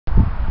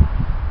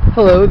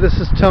Hello, this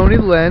is Tony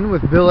Len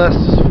with Bill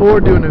Estes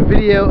Ford doing a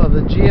video of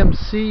the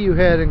GMC you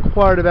had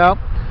inquired about.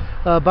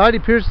 Body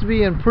appears to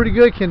be in pretty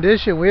good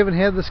condition. We haven't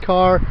had this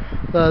truck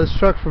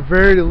for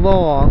very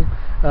long,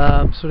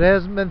 so it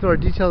hasn't been through our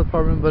detail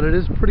department, but it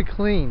is pretty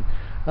clean.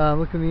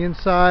 Look on the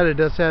inside, it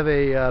does have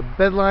a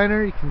bed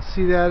liner. You can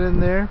see that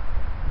in there.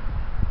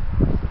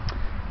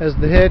 Has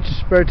the hitch,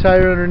 spare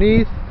tire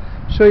underneath.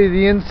 Show you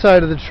the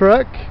inside of the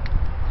truck,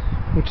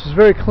 which is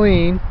very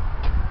clean.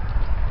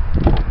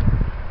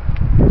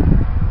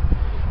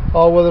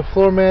 All-weather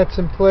floor mats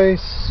in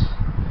place,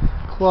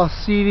 cloth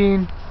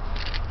seating,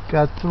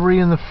 got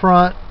 3 in the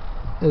front.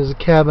 There's a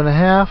cab and a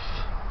half.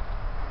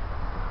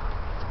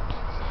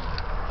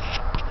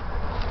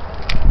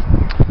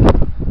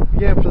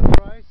 Again, for the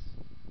price,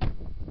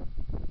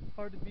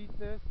 hard to beat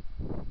this.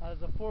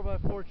 It's a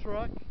 4x4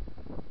 truck.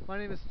 My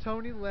name is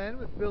Tony Len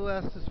with Bill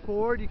Estes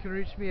Ford. You can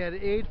reach me at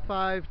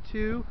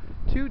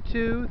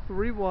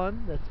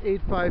 852-2231. That's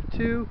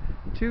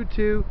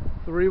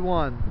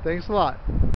 852-2231. Thanks a lot.